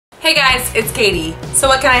Hey guys, it's Katie. So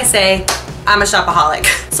what can I say? I'm a shopaholic.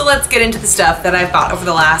 So let's get into the stuff that I've bought over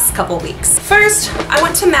the last couple weeks. First, I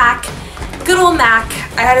went to MAC. Good old MAC.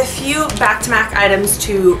 I had a few back to MAC items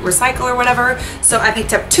to recycle or whatever, so I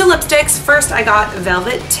picked up 2 lipsticks. First, I got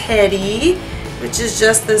Velvet Teddy, which is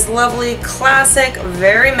just this lovely, classic,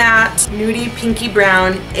 very matte, nudie pinky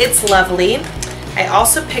brown. It's lovely. I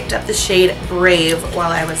also picked up the shade Brave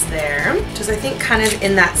while I was there, which is I think kind of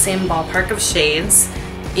in that same ballpark of shades.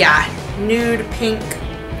 Yeah, nude pink,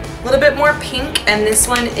 a little bit more pink, and this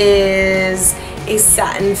one is a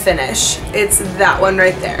satin finish. It's that one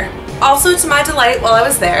right there. Also, to my delight, while I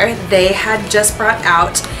was there, they had just brought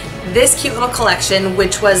out this cute little collection,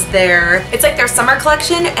 which was it's like their summer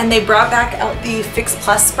collection, and they brought back out the Fix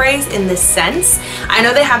Plus sprays in this scents. I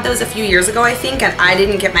know they had those a few years ago, I think, and I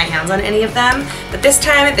didn't get my hands on any of them, but this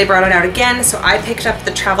time they brought it out again, so I picked up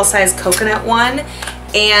the travel size coconut one,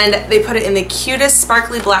 and they put it in the cutest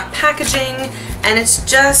sparkly black packaging, and it's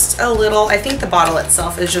just a little, I think the bottle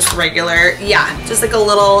itself is just regular, yeah, just like a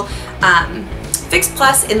little Fix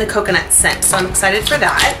Plus in the coconut scent, so I'm excited for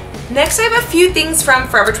that. Next, I have a few things from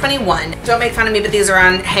Forever 21. Don't make fun of me, but these are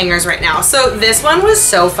on hangers right now. So this one was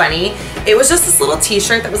so funny. It was just this little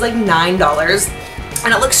t-shirt that was like $9,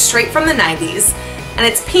 and it looks straight from the 90s. And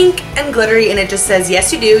it's pink and glittery, and it just says,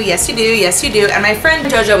 yes you do, yes you do, yes you do. And my friend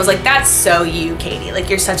Jojo was like, that's so you, Katie. Like,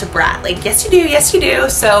 you're such a brat. Like, yes you do, yes you do.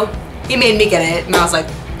 So he made me get it, and I was like,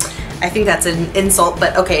 I think that's an insult,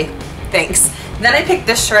 but okay, thanks. Then I picked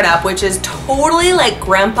this shirt up, which is totally like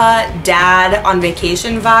grandpa, dad on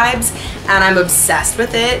vacation vibes, and I'm obsessed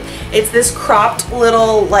with it. It's this cropped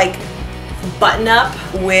little like button up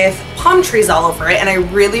with palm trees all over it, and I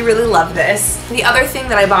really, really love this. The other thing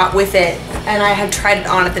that I bought with it, and I had tried it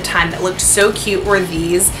on at the time that looked so cute, were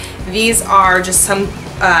these. These are just some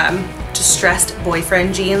distressed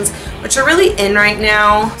boyfriend jeans, which are really in right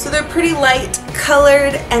now. So they're pretty light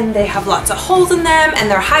colored, and they have lots of holes in them, and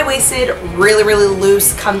they're high-waisted, really, really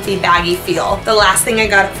loose, comfy, baggy feel. The last thing I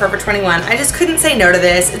got at Forever 21, I just couldn't say no to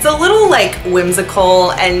this. It's a little like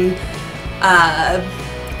whimsical and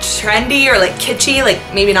trendy or like kitschy, like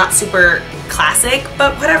maybe not super classic,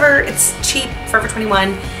 but whatever, it's cheap, Forever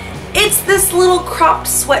 21. It's this little cropped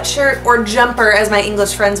sweatshirt or jumper, as my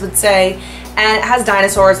English friends would say, and it has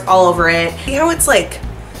dinosaurs all over it. See how it's like,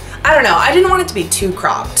 I don't know, I didn't want it to be too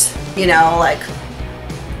cropped, you know, like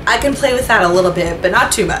I can play with that a little bit, but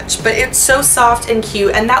not too much. But it's so soft and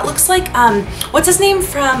cute, and that looks like, what's his name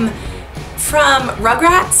from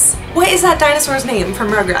Rugrats? What is that dinosaur's name from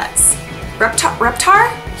Rugrats?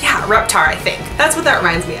 Reptar? Yeah, Reptar, I think. That's what that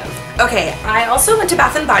reminds me of. Okay, I also went to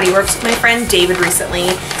Bath & Body Works with my friend David recently,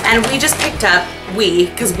 and we just picked up,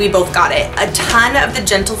 because we both got it, a ton of the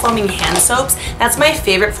gentle foaming hand soaps. That's my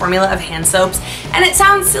favorite formula of hand soaps, and it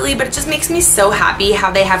sounds silly, but it just makes me so happy how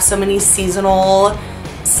they have so many seasonal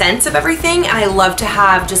scents of everything, and I love to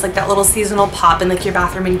have just like that little seasonal pop in like your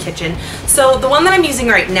bathroom and kitchen. So the one that I'm using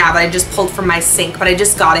right now that I just pulled from my sink, but I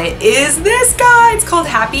just got it, is this guy. It's called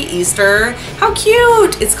Happy Easter. How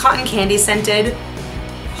cute! It's cotton candy scented.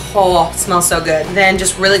 Oh, smells so good. Then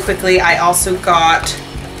just really quickly, I also got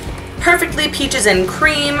Perfectly Peaches and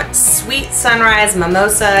Cream, Sweet Sunrise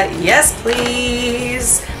Mimosa, yes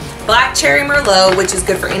please. Black Cherry Merlot, which is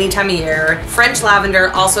good for any time of year. French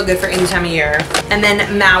Lavender, also good for any time of year. And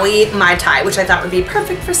then Maui Mai Tai, which I thought would be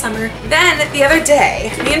perfect for summer. Then the other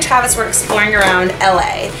day, me and Travis were exploring around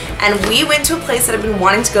LA, and we went to a place that I've been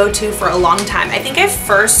wanting to go to for a long time. I think I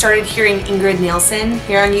first started hearing Ingrid Nielsen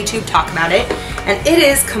here on YouTube talk about it, and it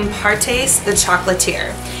is Compartes the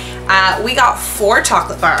Chocolatier. We got 4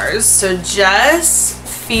 chocolate bars, so just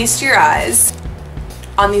feast your eyes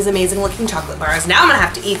on these amazing looking chocolate bars. Now I'm gonna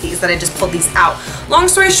have to eat these, that I just pulled these out. Long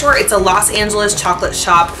story short, it's a Los Angeles chocolate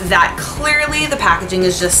shop that clearly the packaging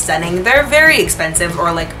is just stunning. They're very expensive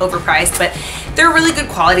or like overpriced, but they're really good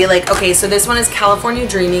quality. Like, okay, so this one is California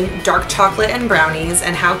Dreaming, dark chocolate and brownies,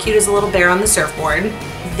 and how cute is a little bear on the surfboard.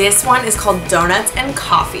 This one is called Donuts and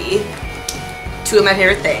Coffee. 2 of my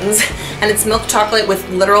favorite things, and it's milk chocolate with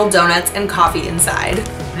literal donuts and coffee inside.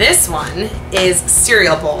 This one is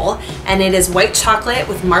Cereal Bowl, and it is white chocolate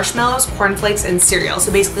with marshmallows, cornflakes, and cereal,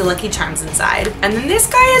 so basically Lucky Charms inside. And then this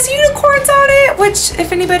guy has unicorns on it, which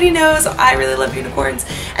if anybody knows, I really love unicorns.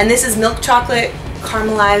 And this is milk chocolate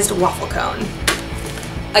caramelized waffle cone.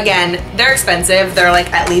 Again, they're expensive. They're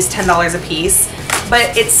like at least $10 a piece,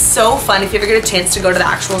 but it's so fun. If you ever get a chance to go to the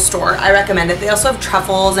actual store, I recommend it. They also have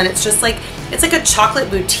truffles, and it's just like, it's like a chocolate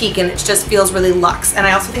boutique, and it just feels really luxe. And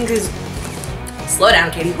I also think these, slow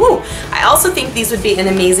down, Katie, whoo. I also think these would be an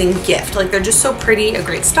amazing gift. Like, they're just so pretty, a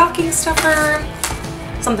great stocking stuffer.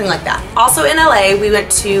 something like that. Also in LA, we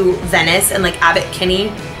went to Venice and like Abbot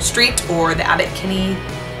Kinney Street or the Abbot Kinney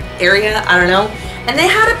area, I don't know. And they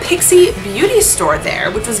had a Pixi Beauty store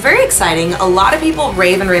there, which was very exciting. A lot of people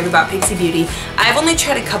rave and rave about Pixi Beauty. I've only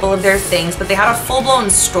tried a couple of their things, but they had a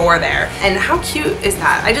full-blown store there. And how cute is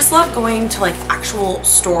that? I just love going to like actual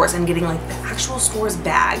stores and getting like the actual store's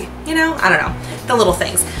bag. You know, I don't know, the little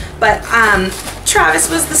things. But Travis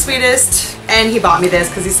was the sweetest and he bought me this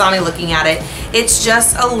because he saw me looking at it. It's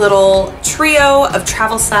just a little trio of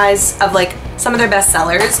travel size of like some of their best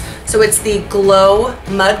sellers. So it's the Glow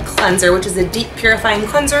Mud Cleanser, which is a deep purifying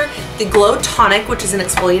cleanser, the Glow Tonic, which is an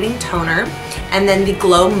exfoliating toner, and then the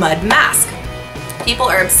Glow Mud Mask. People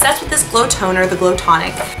are obsessed with this Glow Toner, the Glow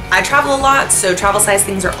Tonic. I travel a lot, so travel size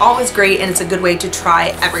things are always great and it's a good way to try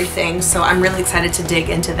everything. So I'm really excited to dig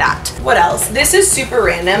into that. What else? This is super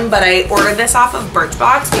random, but I ordered this off of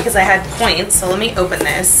Birchbox because I had points. So let me open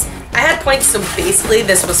this. I had points, so basically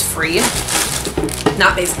this was free.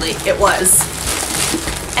 Not basically, it was.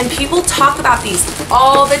 And people talk about these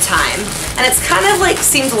all the time. And it's kind of like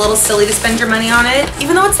seems a little silly to spend your money on it,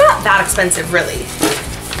 even though it's not that expensive really.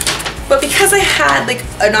 But because I had like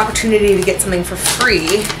an opportunity to get something for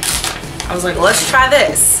free, I was like, let's try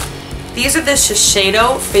this. These are the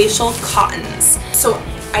Shiseido facial cottons. So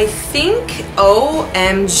I think,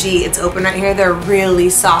 OMG, it's open right here. They're really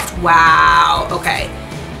soft. Wow, okay.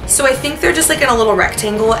 So I think they're just like in a little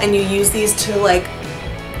rectangle and you use these to like,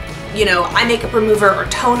 you know, eye makeup remover or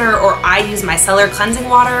toner, or I use micellar cleansing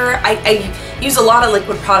water. I use a lot of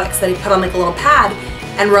liquid products that I put on like a little pad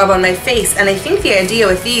and rub on my face. And I think the idea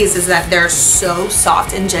with these is that they're so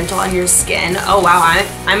soft and gentle on your skin. Oh wow,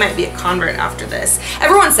 I might be a convert after this.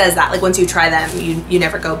 Everyone says that, like once you try them, you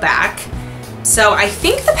never go back. So I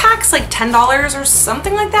think the pack's like $10 or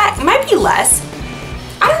something like that. It might be less.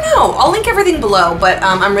 I don't know. I'll link everything below, but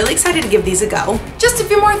I'm really excited to give these a go. Just a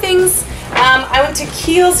few more things. I went to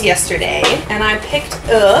Kiehl's yesterday and I picked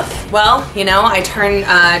up, well, you know, I turned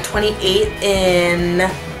 28 in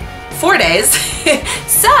 4 days.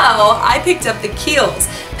 So I picked up the Kiehl's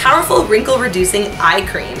Powerful Wrinkle Reducing Eye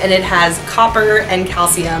Cream, and it has copper and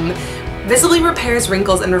calcium, visibly repairs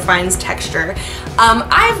wrinkles and refines texture.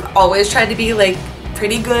 I've always tried to be like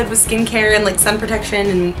pretty good with skincare and like sun protection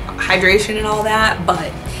and hydration and all that,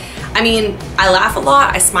 but I mean, I laugh a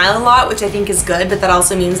lot, I smile a lot, which I think is good, but that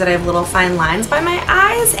also means that I have little fine lines by my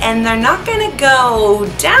eyes and they're not gonna go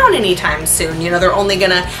down anytime soon. You know, they're only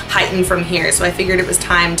gonna heighten from here. So I figured it was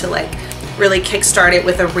time to like really kickstart it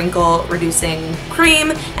with a wrinkle reducing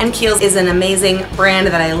cream, and Kiehl's is an amazing brand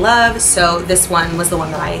that I love, so this one was the one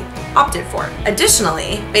that I opted for.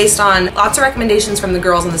 Additionally, based on lots of recommendations from the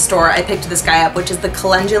girls in the store, I picked this guy up, which is the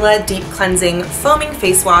Calendula Deep Cleansing Foaming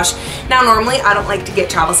Face Wash. Now normally I don't like to get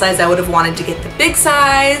travel size. I would have wanted to get the big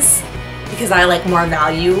size because I like more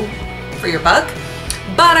value for your buck.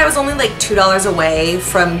 But I was only like $2 away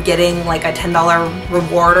from getting like a $10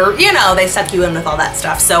 reward, or you know, they suck you in with all that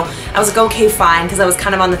stuff. So I was like, okay, fine, because I was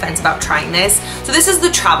kind of on the fence about trying this. So this is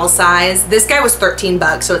the travel size. This guy was 13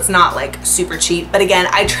 bucks, so it's not like super cheap. But again,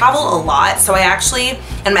 I travel a lot, so I actually,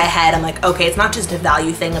 in my head, I'm like, okay, it's not just a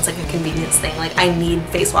value thing, it's like a convenience thing. Like I need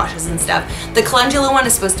face washes and stuff. The Calendula one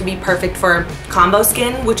is supposed to be perfect for combo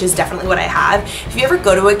skin, which is definitely what I have. If you ever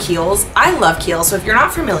go to a Kiehl's, I love Kiehl's, so if you're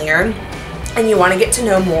not familiar, and you want to get to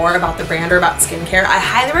know more about the brand or about skincare, I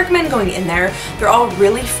highly recommend going in there. They're all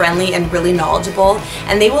really friendly and really knowledgeable,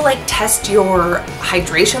 and they will like test your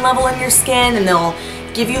hydration level in your skin, and they'll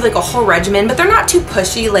give you like a whole regimen, but they're not too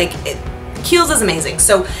pushy. Like Kiehl's is amazing.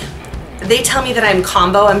 So they tell me that I'm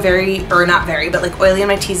combo. I'm very, or not very, but like oily in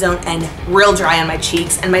my T-zone and real dry on my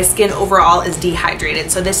cheeks, and my skin overall is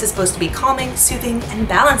dehydrated. So this is supposed to be calming, soothing, and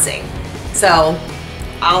balancing. So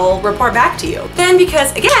I'll report back to you. Then,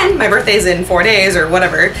 because again, my birthday's in 4 days or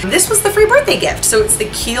whatever, this was the free birthday gift. So it's the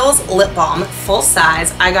Kiehl's Lip Balm, full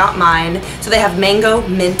size. I got mine. So they have mango,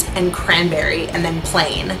 mint, and cranberry, and then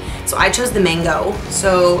plain. So I chose the mango.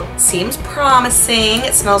 So seems promising.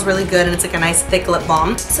 It smells really good, and it's like a nice thick lip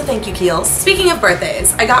balm. So thank you, Kiehl's. Speaking of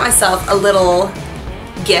birthdays, I got myself a little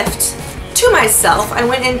gift to myself. I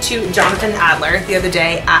went into Jonathan Adler the other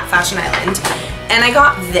day at Fashion Island, and I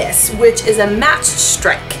got this, which is a match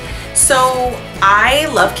strike. So I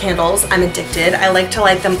love candles, I'm addicted. I like to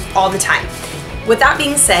light them all the time. With that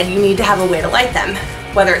being said, you need to have a way to light them,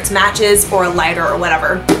 whether it's matches or a lighter or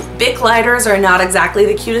whatever. Bic lighters are not exactly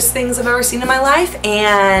the cutest things I've ever seen in my life,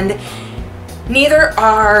 and neither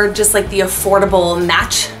are just like the affordable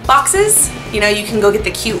match boxes. You know, you can go get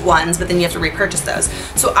the cute ones, but then you have to repurchase those.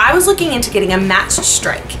 So I was looking into getting a match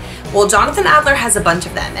strike, Well, Jonathan Adler has a bunch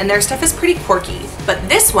of them, and their stuff is pretty quirky, but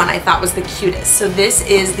this one I thought was the cutest. So this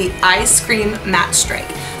is the Ice Cream Matte Strike.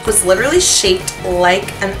 So it's literally shaped like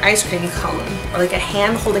an ice cream cone, or like a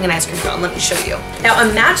hand holding an ice cream cone. Let me show you. Now,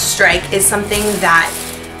 a match strike is something that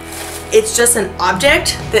it's just an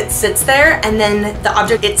object that sits there, and then the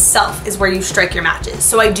object itself is where you strike your matches.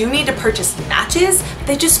 So I do need to purchase matches, but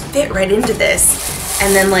they just fit right into this.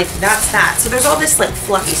 And then like, that's that. So there's all this like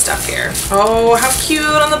fluffy stuff here. Oh, how cute.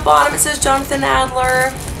 On the bottom it says Jonathan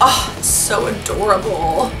Adler. Oh, it's so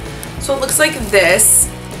adorable. So it looks like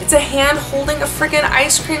this. It's a hand holding a freaking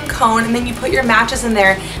ice cream cone, and then you put your matches in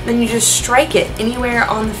there, and then you just strike it anywhere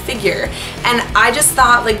on the figure. And I just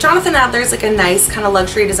thought, like, Jonathan Adler is like a nice kind of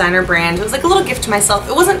luxury designer brand. It was like a little gift to myself.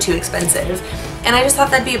 It wasn't too expensive. And I just thought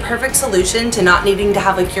that'd be a perfect solution to not needing to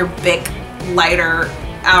have like your Bic lighter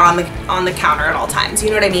out on the counter at all times. You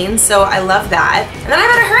know what I mean? So I love that. And then I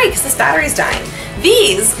better hurry because this battery's dying.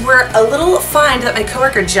 These were a little find that my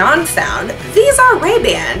coworker John found. These are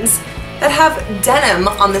Ray-Bans that have denim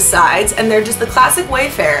on the sides, and they're just the classic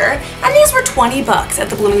Wayfarer. And these were 20 bucks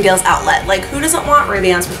at the Bloomingdale's outlet. Like, who doesn't want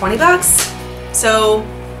Ray-Bans for 20 bucks? So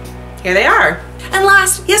here they are. And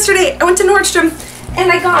last, yesterday I went to Nordstrom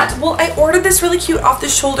and I ordered this really cute off the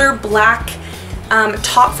shoulder black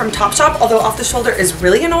top from TOPSHOP, although off the shoulder is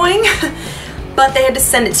really annoying, but they had to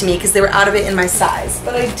send it to me because they were out of it in my size.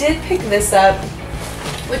 But I did pick this up,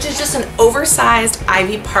 which is just an oversized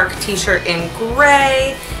Ivy Park t-shirt in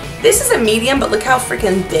gray. This is a medium, but look how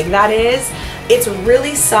freaking big that is. It's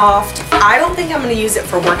really soft. I don't think I'm gonna use it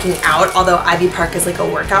for working out, although Ivy Park is like a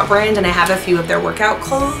workout brand and I have a few of their workout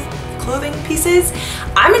clothing pieces.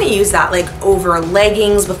 I'm gonna use that like over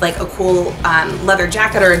leggings with like a cool leather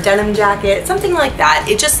jacket or a denim jacket, something like that.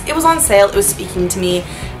 It was on sale, it was speaking to me,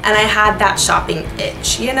 and I had that shopping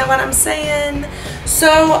itch, you know what I'm saying?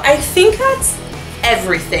 So I think that's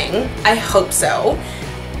everything. I hope so.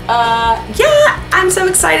 Yeah, I'm so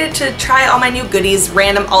excited to try all my new goodies,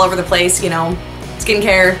 random all over the place, you know,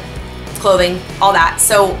 skincare, clothing, all that.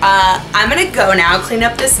 So I'm gonna go now, clean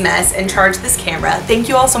up this mess, and charge this camera. Thank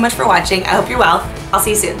you all so much for watching. I hope you're well. I'll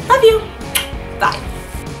see you soon. Love you. Bye.